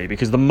freedom for me,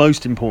 because the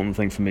most important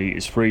thing for me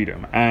is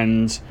freedom.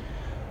 And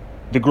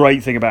the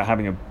great thing about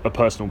having a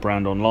personal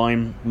brand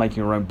online, making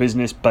your own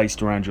business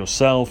based around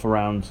yourself,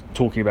 around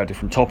talking about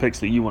different topics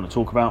that you want to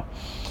talk about,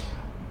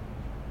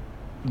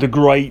 the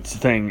great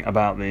thing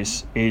about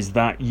this is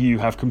that you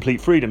have complete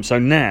freedom. So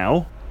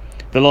now,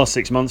 the last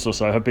 6 months or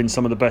so have been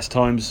some of the best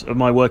times of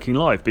my working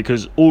life,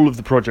 because all of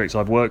the projects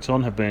I've worked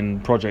on have been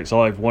projects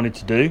I've wanted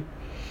to do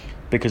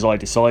because I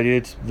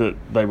decided that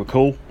they were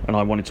cool and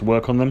I wanted to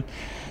work on them.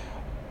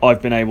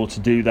 I've been able to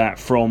do that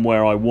from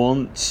where I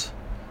want.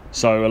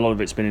 So a lot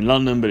of it's been in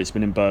London, but it's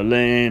been in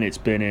Berlin, it's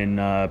been in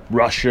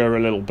Russia a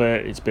little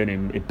bit, it's been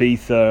in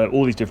Ibiza,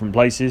 all these different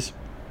places,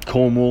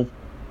 Cornwall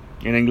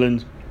in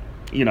England.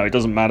 It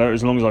doesn't matter.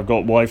 As long as I've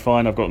got Wi-Fi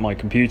and I've got my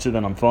computer,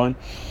 then I'm fine.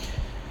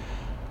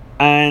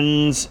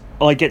 And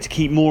I get to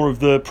keep more of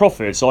the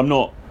profit. So I'm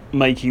not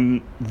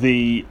making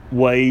the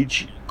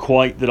wage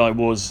quite that I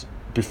was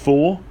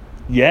before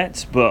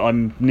yet, but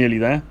I'm nearly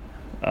there.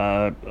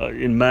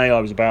 In May I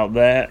was about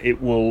there.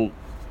 It will,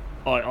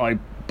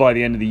 by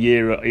the end of the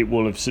year, it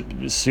will have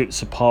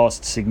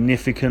surpassed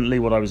significantly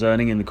what I was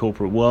earning in the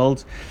corporate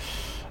world.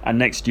 And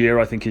next year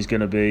I think is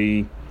going to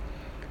be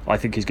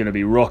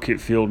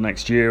rocket fueled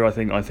next year. I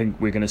think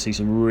we're going to see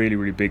some really,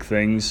 really big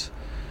things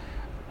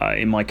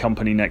in my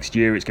company next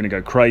year. It's going to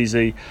go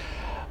crazy.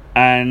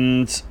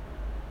 And,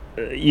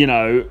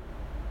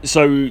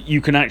 so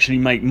you can actually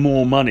make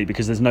more money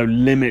because there's no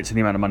limit to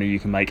the amount of money you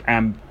can make.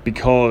 And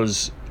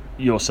because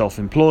you're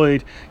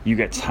self-employed, you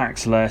get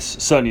taxed less,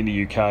 certainly in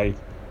the UK.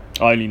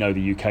 I only know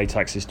the UK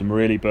tax system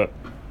really, but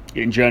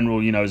in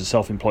general, as a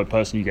self-employed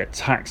person, you get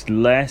taxed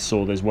less,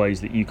 or there's ways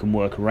that you can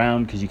work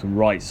around because you can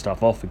write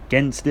stuff off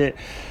against it.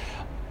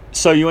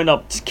 So you end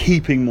up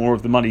keeping more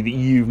of the money that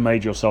you've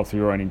made yourself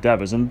through your own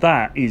endeavours, and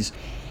that is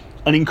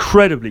an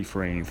incredibly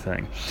freeing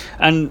thing.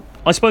 And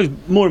I suppose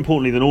more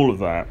importantly than all of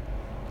that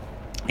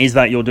is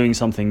that you're doing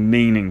something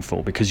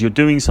meaningful, because you're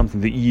doing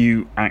something that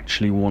you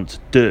actually want to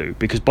do,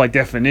 because by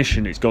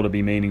definition it's got to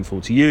be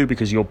meaningful to you,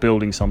 because you're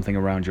building something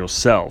around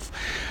yourself.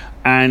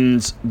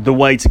 And the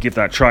way to give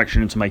that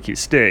traction and to make it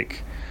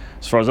stick,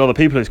 as far as other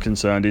people is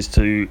concerned, is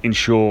to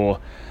ensure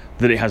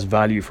that it has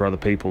value for other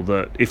people.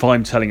 That if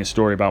I'm telling a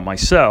story about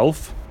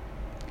myself,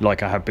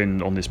 like I have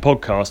been on this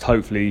podcast,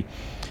 hopefully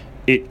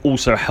it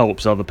also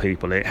helps other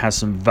people. It has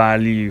some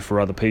value for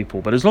other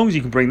people. But as long as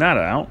you can bring that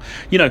out,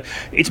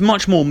 it's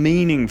much more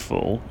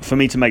meaningful for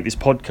me to make this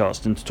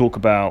podcast and to talk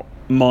about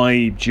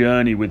my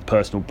journey with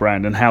personal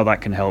brand and how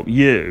that can help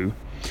you,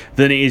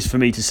 than it is for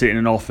me to sit in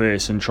an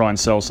office and try and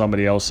sell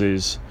somebody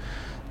else's,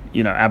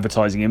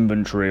 advertising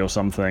inventory or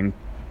something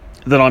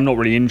that I'm not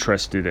really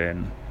interested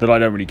in, that I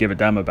don't really give a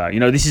damn about.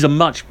 This is a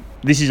much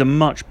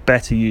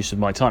better use of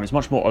my time. It's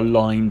much more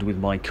aligned with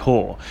my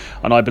core.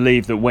 And I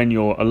believe that when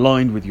you're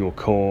aligned with your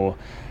core,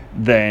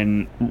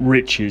 then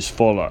riches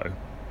follow.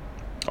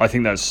 I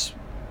think that's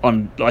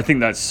an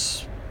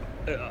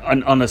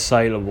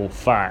unassailable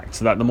fact,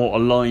 that the more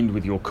aligned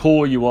with your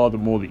core you are, the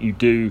more that you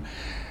do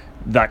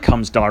that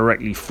comes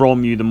directly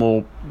from you, the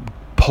more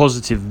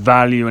positive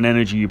value and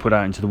energy you put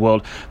out into the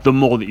world, the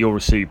more that you'll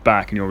receive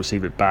back, and you'll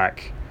receive it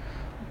back,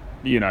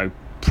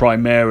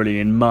 primarily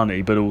in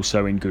money, but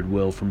also in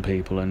goodwill from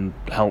people and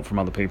help from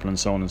other people and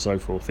so on and so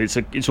forth.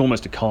 It's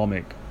almost a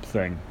karmic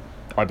thing,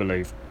 I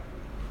believe.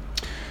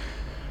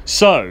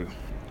 So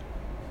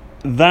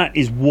that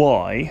is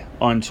why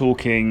I'm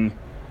talking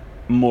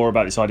more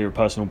about this idea of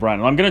personal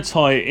brand, and I'm going to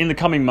tie it in the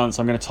coming months.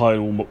 I'm going to tie it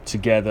all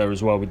together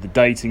as well with the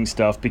dating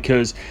stuff,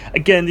 because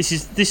again,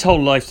 this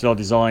whole lifestyle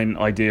design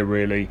idea,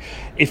 really,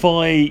 if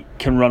I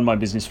can run my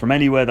business from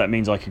anywhere, that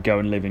means I could go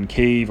and live in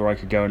Kyiv, or I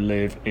could go and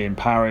live in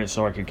Paris,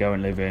 or I could go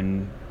and live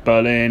in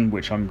Berlin,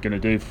 which I'm going to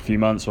do for a few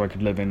months, or I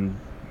could live in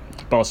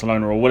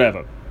Barcelona or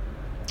whatever.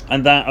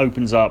 And that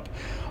opens up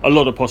a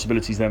lot of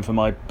possibilities then for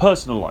my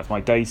personal life,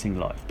 my dating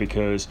life,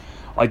 because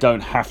I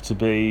don't have to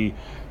be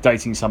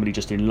dating somebody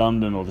just in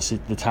London or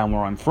the town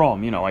where I'm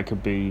from. I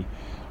could be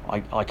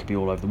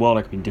all over the world.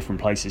 I could be in different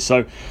places.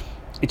 So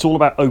it's all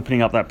about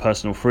opening up that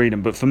personal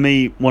freedom. But for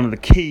me, one of the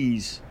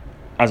keys,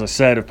 as I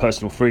said, of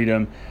personal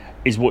freedom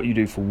is what you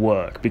do for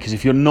work. Because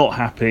if you're not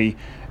happy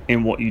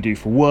in what you do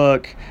for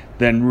work,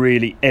 then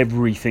really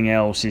everything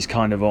else is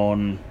kind of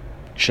on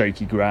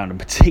shaky ground. And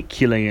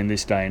particularly in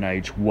this day and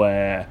age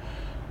where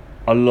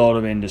a lot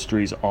of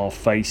industries are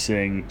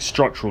facing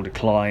structural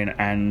decline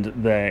and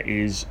there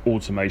is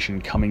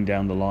automation coming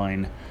down the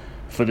line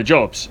for the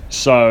jobs.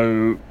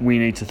 So we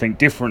need to think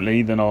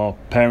differently than our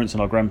parents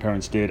and our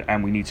grandparents did,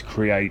 and we need to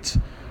create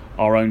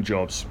our own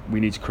jobs. We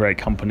need to create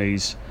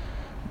companies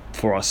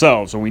for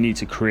ourselves, or we need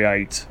to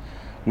create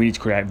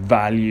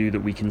value that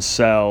we can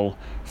sell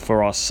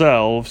for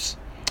ourselves,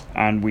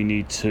 and we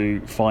need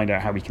to find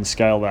out how we can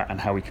scale that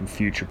and how we can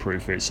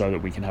future-proof it so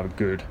that we can have a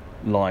good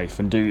life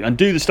and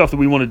do the stuff that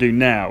we want to do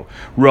now,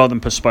 rather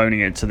than postponing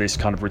it to this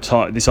kind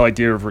of this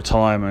idea of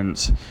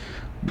retirement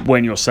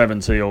when you're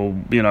 70 or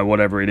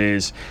whatever it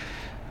is.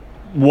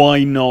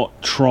 Why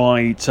not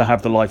try to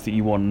have the life that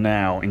you want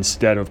now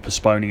instead of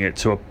postponing it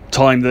to a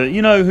time that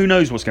who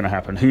knows what's going to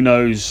happen, who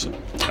knows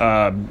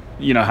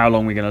how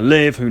long we're going to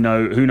live, who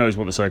knows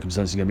what the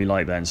circumstances are going to be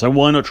like then. So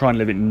why not try and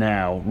live it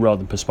now rather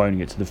than postponing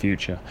it to the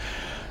future?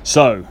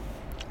 So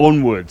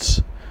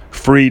onwards,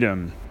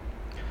 freedom.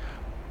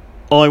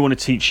 I want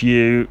to teach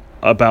you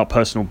about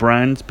personal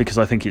brand because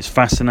I think it's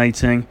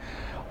fascinating.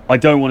 I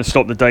don't want to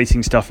stop the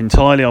dating stuff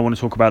entirely. I want to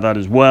talk about that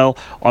as well.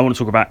 I want to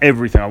talk about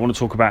everything. I want to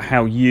talk about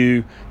how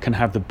you can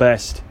have the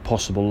best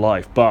possible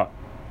life. But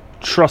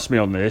trust me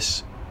on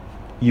this,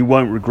 you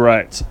won't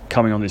regret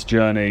coming on this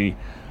journey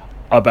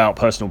about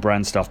personal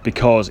brand stuff,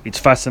 because it's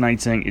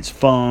fascinating, it's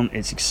fun,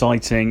 it's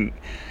exciting.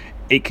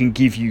 It can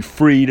give you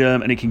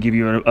freedom, and it can give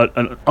you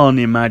an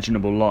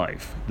unimaginable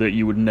life that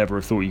you would never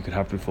have thought you could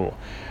have before.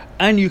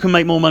 And you can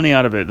make more money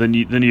out of it than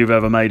you've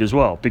ever made as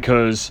well,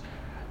 because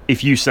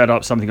if you set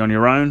up something on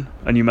your own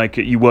and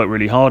you work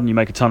really hard and you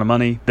make a ton of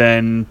money,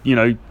 then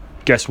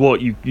guess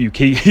what? You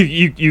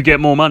get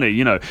more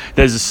money.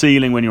 There's a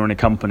ceiling when you're in a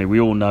company.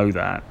 We all know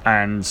that,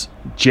 and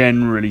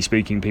generally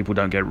speaking, people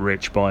don't get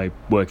rich by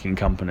working in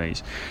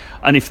companies,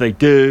 and if they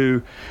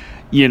do,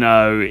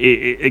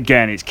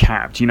 again, it's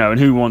capped. And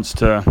who wants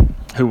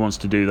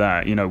to do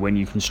that? When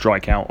you can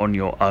strike out on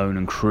your own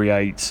and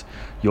create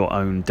your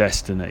own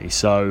destiny.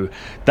 So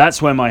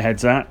that's where my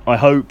head's at. I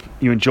hope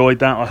you enjoyed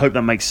that. I hope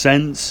that makes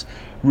sense.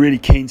 Really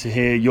keen to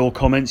hear your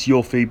comments,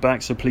 your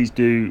feedback. So please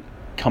do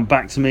come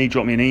back to me,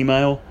 drop me an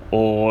email,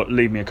 or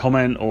leave me a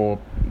comment, or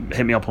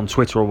hit me up on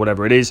Twitter or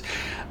whatever it is.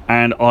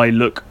 And I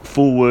look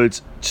forward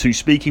to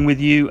speaking with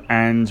you,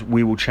 and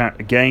we will chat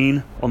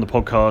again on the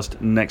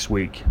podcast next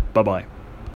week. Bye-bye.